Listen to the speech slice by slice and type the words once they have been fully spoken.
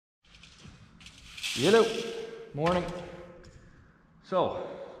Hello, morning. So,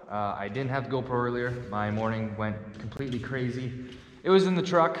 I didn't have the GoPro earlier. My morning went completely crazy. It was in the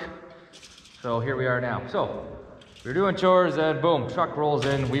truck, so here we are now. So, we were doing chores and boom, truck rolls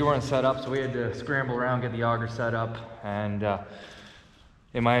in. We weren't set up, so we had to scramble around, get the auger set up. And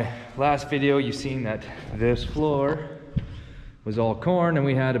in my last video, you've seen that this floor was all corn and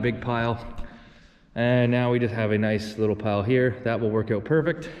we had a big pile. And now we just have a nice little pile here. That will work out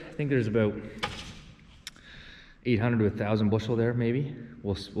perfect. I think there's about 800 to 1,000 bushel there, maybe.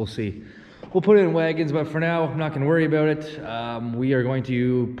 We'll see. We'll put it in wagons, but for now, I'm not going to worry about it. We are going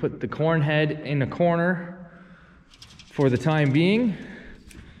to put the corn head in a corner for the time being.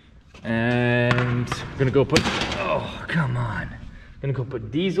 And we're going to go put, oh, come on. I'm going to go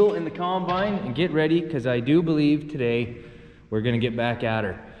put diesel in the combine and get ready, because I do believe today we're going to get back at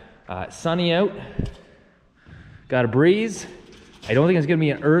her. Sunny out, got a breeze. I don't think it's gonna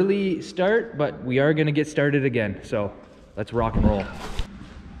be an early start, but we are gonna get started again. So let's rock and roll.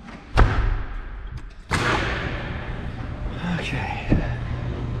 Okay.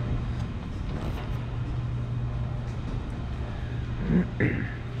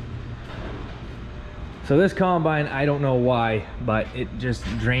 So this combine, I don't know why, but it just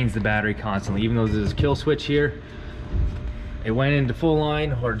drains the battery constantly. Even though there's a kill switch here, it went into full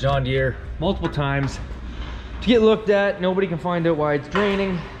line or John Deere multiple times to get looked at. Nobody can find out why it's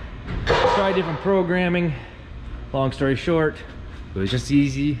draining. Try different programming. Long story short, it was just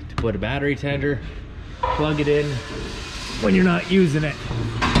easy to put a battery tender, plug it in when you're not using it.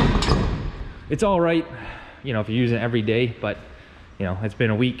 It's all right, you know, if you're using it every day, but you know, it's been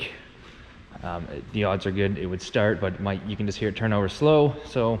a week. The odds are good it would start, but you can just hear it turn over slow.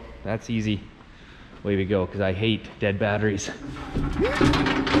 So that's easy way we go, because I hate dead batteries.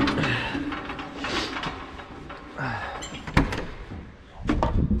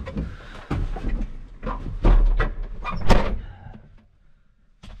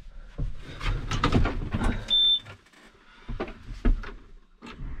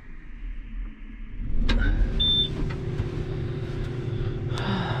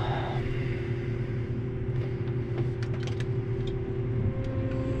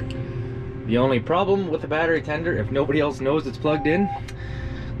 The only problem with the battery tender, if nobody else knows it's plugged in,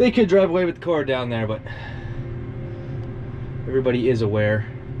 they could drive away with the cord down there, but everybody is aware.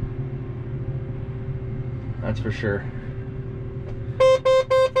 That's for sure.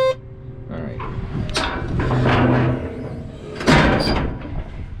 All right.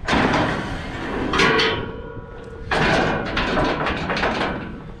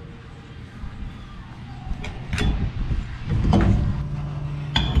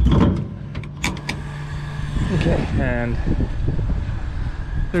 Okay, and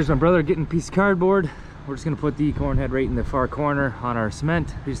there's my brother getting a piece of cardboard. We're just gonna put the corn head right in the far corner on our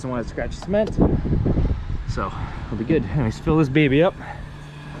cement. We just don't want to scratch the cement, so it'll be good. Anyways, fill this baby up.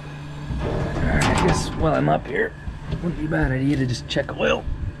 Alright, I guess while I'm up here, wouldn't be a bad idea to just check oil.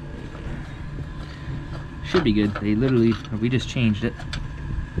 Should be good. They literally, we just changed it.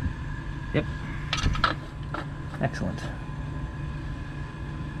 Yep. Excellent.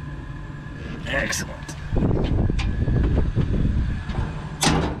 Excellent.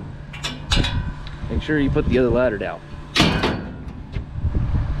 Make sure you put the other ladder down. There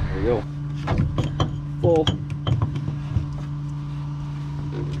you go. Full.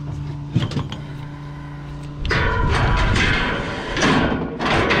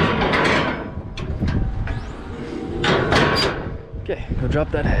 Okay, go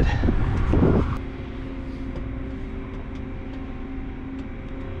drop that head.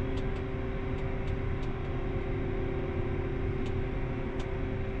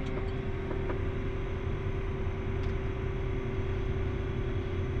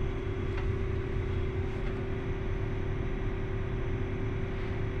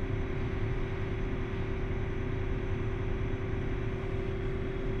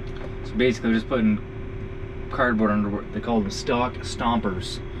 So basically, we're just putting cardboard under what they call them stock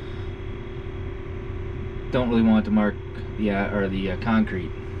stompers. Don't really want it to mark the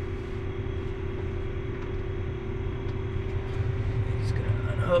concrete. Just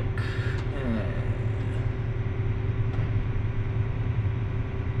gonna unhook.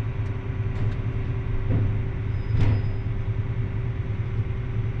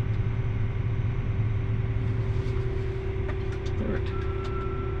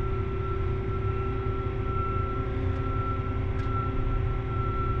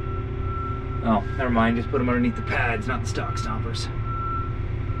 Oh, never mind, just put them underneath the pads, not the stock stompers.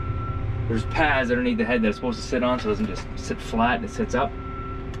 There's pads underneath the head that it's supposed to sit on, so it doesn't just sit flat and it sits up.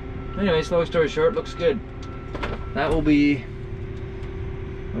 Anyways, long story short, looks good. That will be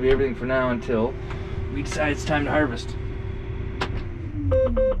everything for now until we decide it's time to harvest.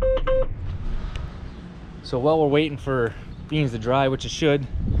 So while we're waiting for beans to dry, which it should,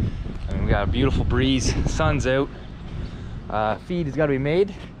 I mean, we got a beautiful breeze, sun's out, feed has got to be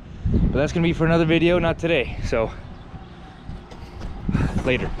made, but that's gonna be for another video, not today. So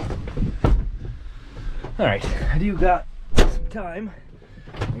later. All right, I do got some time.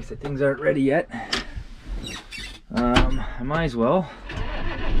 Like I said, things aren't ready yet. I might as well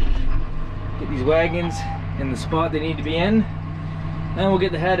get these wagons in the spot they need to be in, and we'll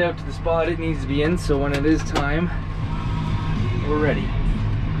get the head out to the spot it needs to be in, so when it is time, we're ready.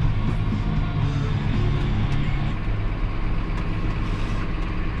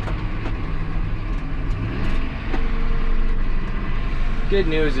 Good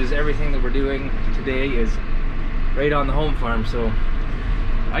news is everything that we're doing today is right on the home farm, so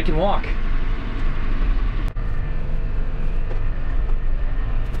I can walk.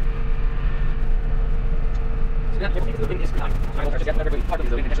 I don't know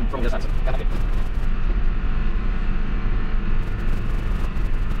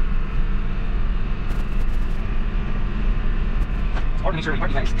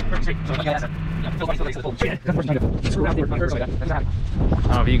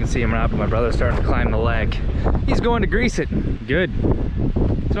if you can see him out, but my brother's starting to climb the leg. He's going to grease it. Good.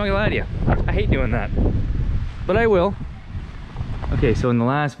 So I'm gonna lie to you, I hate doing that, but I will. Okay, so in the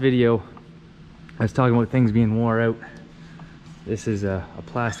last video, I was talking about things being wore out. This is a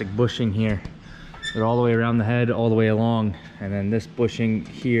plastic bushing here. They're all the way around the head, all the way along, and then this bushing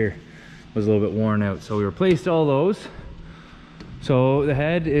here was a little bit worn out. So we replaced all those. So the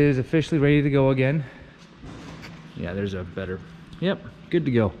head is officially ready to go again. Yeah, there's a better, yep, good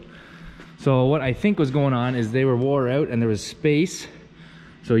to go. So what I think was going on is they were wore out and there was space.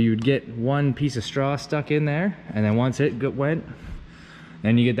 So you'd get one piece of straw stuck in there, and then once it went,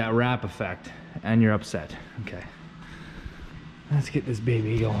 then you get that wrap effect and you're upset. Okay, let's get this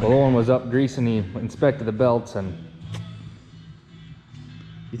baby going. Well, Owen was up greasing, he inspected the belts, and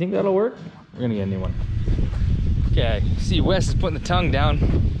you think that'll work? We're gonna get a new one. Okay, see Wes is putting the tongue down.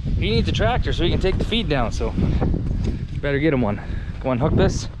 He needs a tractor so he can take the feed down, so better get him one. Go on, hook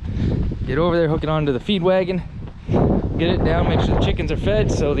this, get over there, hook it onto the feed wagon, get it down, make sure the chickens are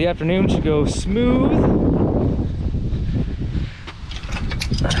fed, so the afternoon should go smooth.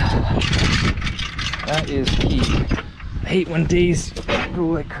 That is key. I hate when days go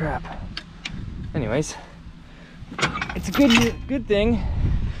like crap. Anyways, it's a good thing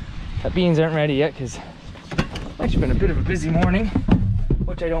that beans aren't ready yet, because it's actually been a bit of a busy morning,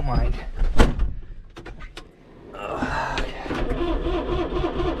 which I don't mind.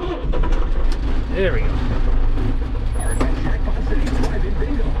 There we go.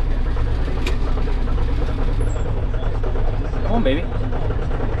 Come on, baby.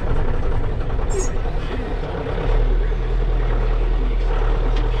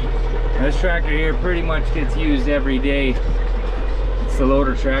 Now, this tractor here pretty much gets used every day. It's the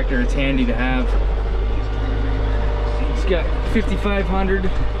loader tractor, it's handy to have. It's got 5,500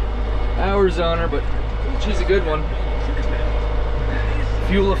 hours on her, but she's a good one.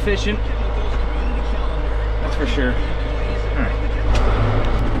 Fuel efficient, that's for sure. All right.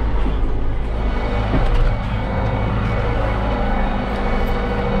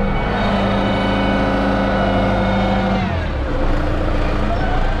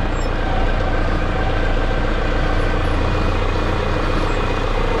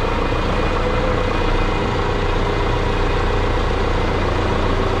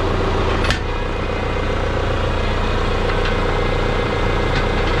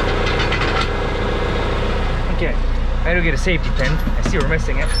 I do get a safety pin. I see we're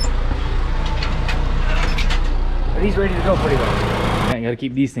missing it. But he's ready to go pretty well. I gotta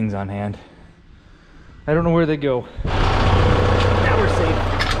keep these things on hand. I don't know where they go. Now we're safe.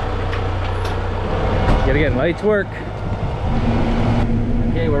 Yet again, lights work.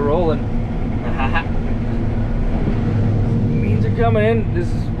 Okay, we're rolling. Beans are coming in. This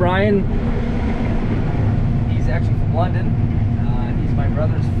is Ryan. He's actually from London. He's my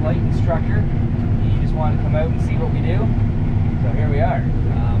brother's flight instructor. Wanted to come out and see what we do, so here we are.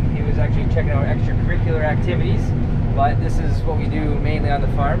 He was actually checking out extracurricular activities, but this is what we do mainly on the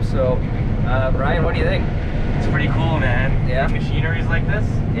farm. So Ryan, what do you think? It's pretty cool, man. Yeah, machineries like this.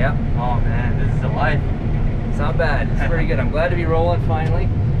 Yeah. Oh man, this is a life. It's not bad. It's pretty good. I'm glad to be rolling finally.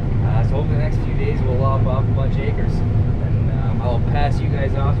 So hopefully the next few days we'll lop off a bunch of acres, and I'll pass you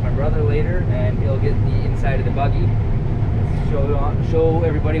guys off to my brother later, and he'll get the inside of the buggy. Show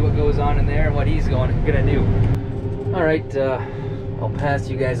everybody what goes on in there and what he's gonna do. All right, I'll pass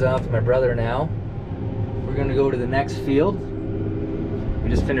you guys off to my brother now. We're gonna go to the next field. We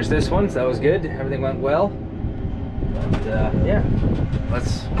just finished this one, so that was good. Everything went well. But yeah,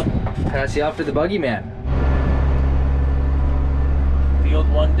 let's pass you off to the buggy man. Field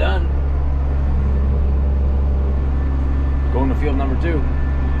 1 done. Going to field number 2.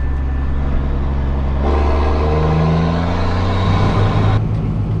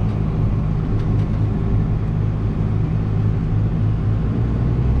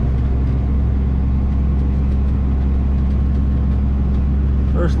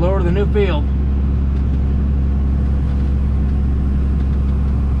 First lower to the new field.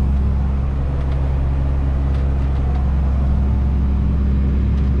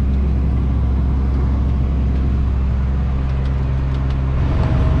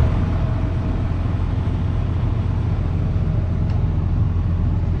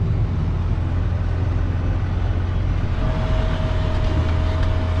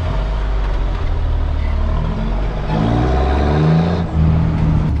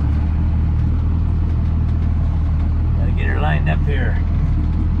 Up here.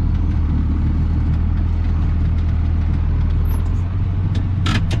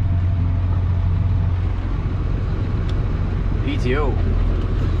 PTO.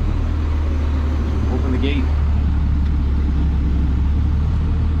 Open the gate.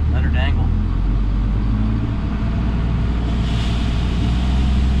 Let her dangle.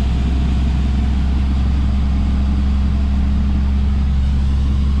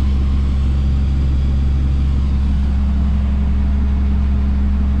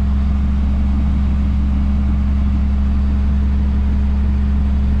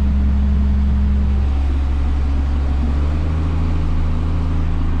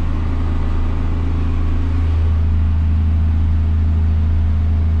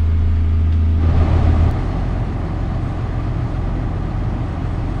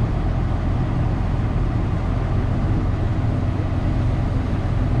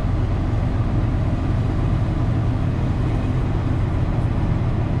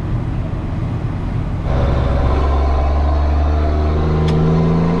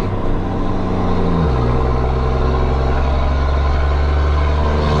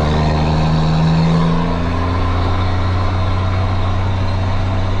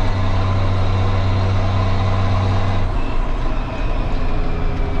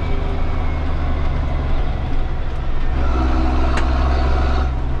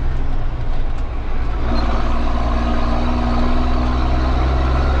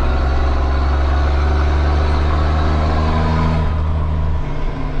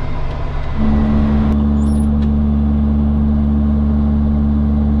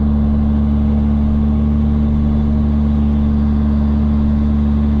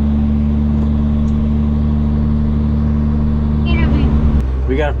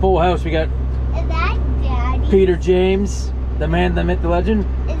 We got a full house. We got Is that Daddy? Peter James, the man, the myth, the legend.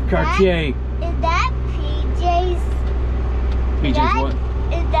 Cartier. Is that PJ's? PJ's what?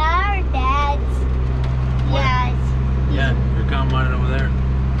 Is that our dad's? What? Yes. Yeah, your combine over there.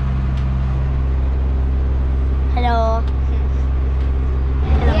 Hello. We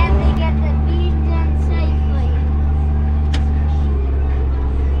have to get the beans done safely.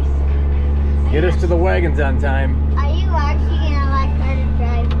 Get us to the wagons on time. Are you actually gonna let her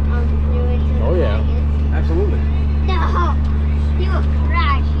drive through into the Oh yeah, wagons? absolutely. No, he will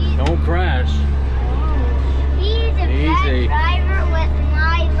crash. Don't crash. He's a Easy. bad driver with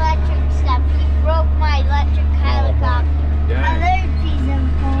my electric stuff. He broke my electric helicopter. Dang. Another piece of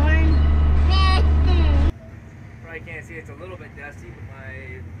corn. Probably can't see, it's a little bit dusty, but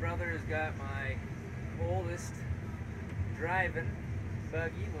my brother's got my oldest driving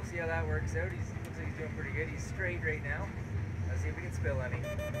buggy. We'll see how that works out. Looks like he's doing pretty good. He's straight right now. Let's see if we can spill any.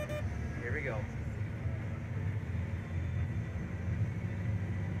 Here we go.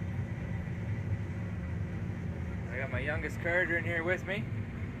 I got my youngest Carter in here with me.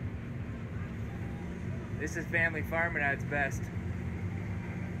 This is family farming at its best.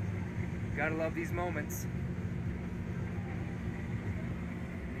 Gotta love these moments.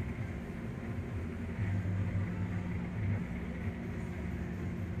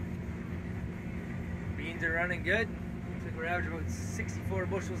 Beans are running good. Looks like we're averaging about 64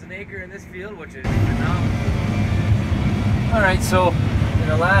 bushels an acre in this field, which is phenomenal. Alright, so in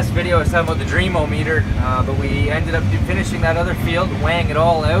the last video I was talking about the Dreamo-meter, but we ended up finishing that other field, weighing it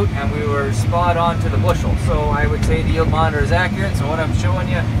all out, and we were spot on to the bushel. So I would say the yield monitor is accurate, so what I'm showing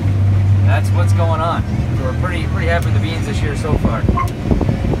you, that's what's going on. So we're pretty happy with the beans this year so far.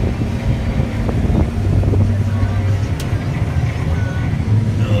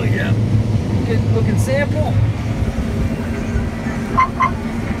 Oh yeah. Good looking sample.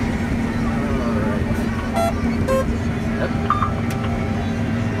 Alright. Yep.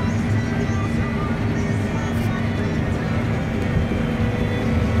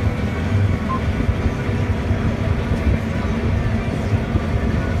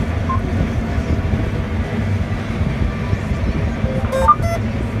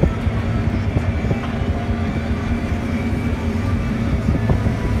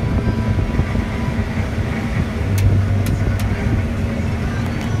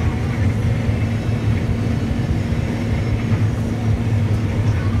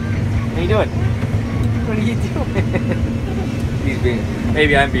 are you doing? What are you doing? He's being,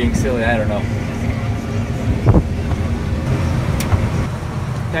 maybe I'm being silly, I don't know.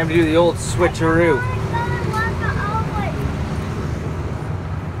 Time to do the old switcheroo.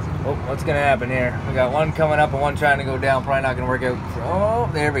 Oh, what's gonna happen here? We got one coming up and one trying to go down. Probably not gonna work out. Oh,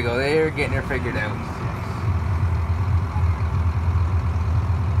 there we go. They're getting her figured out.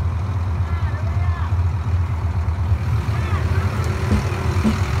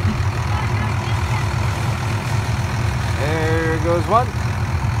 There goes one.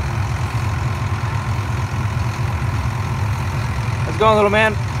 How's it going, little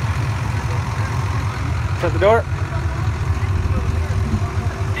man? Shut the door.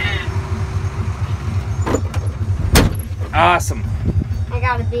 Awesome. I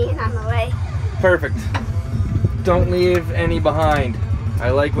got a bean on the way. Perfect. Don't leave any behind. I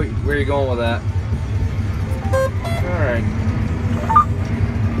like where you're going with that. Alright.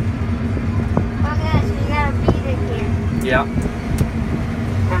 Oh gosh, you got a bean in here. Yeah.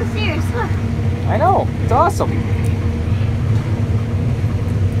 I'm serious, look. I know. It's awesome.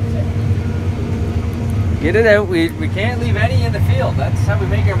 Get it out. We can't leave any in the field. That's how we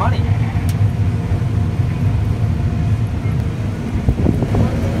make our money.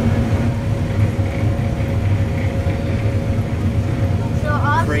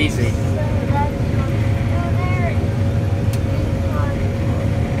 Crazy.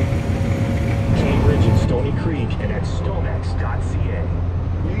 Cambridge and Stony Creek and at stonex.ca.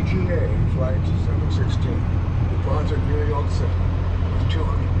 EGA Flight 716. Departed New York City with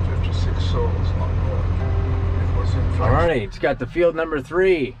 256 souls on board. It was in flight. Alright, it's got the field number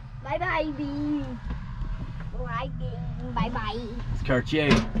 3. Bye bye, bean. Bye bye. It's Cartier.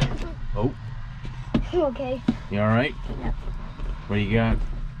 Oh, Okay. you alright? Yep. What do you got?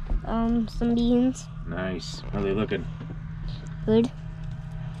 Some beans. Nice. How are they looking? Good.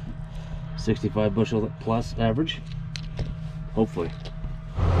 65 bushel plus average? Hopefully.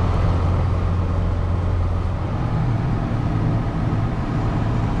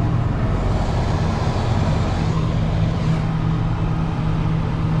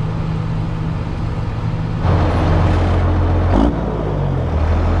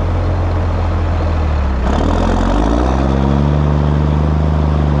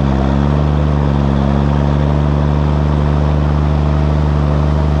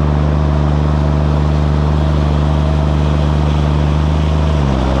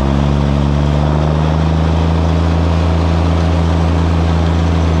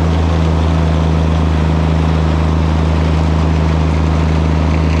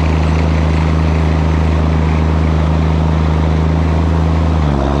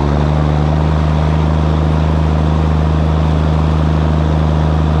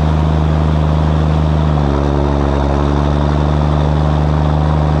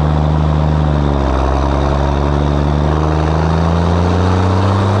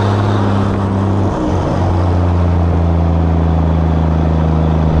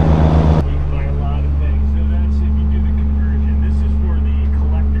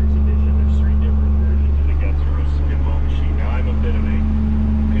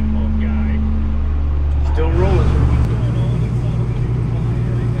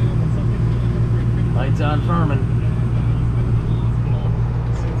 on Furman.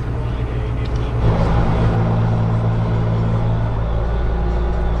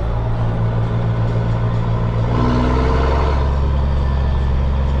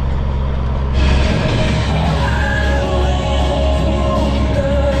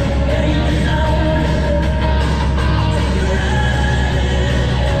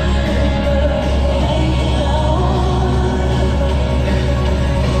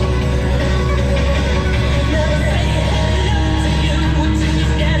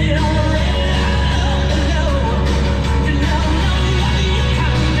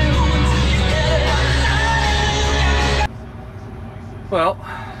 Well,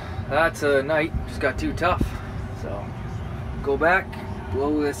 that's a night. Just got too tough. So, go back,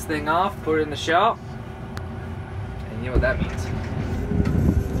 blow this thing off, put it in the shop, and you know what that means.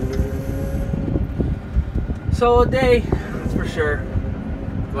 Solid day, that's for sure.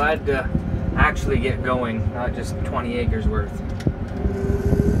 Glad to actually get going, not just 20 acres worth.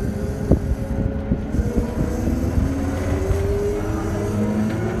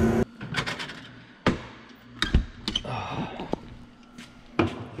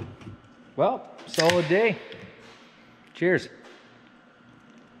 Well, solid day. Cheers.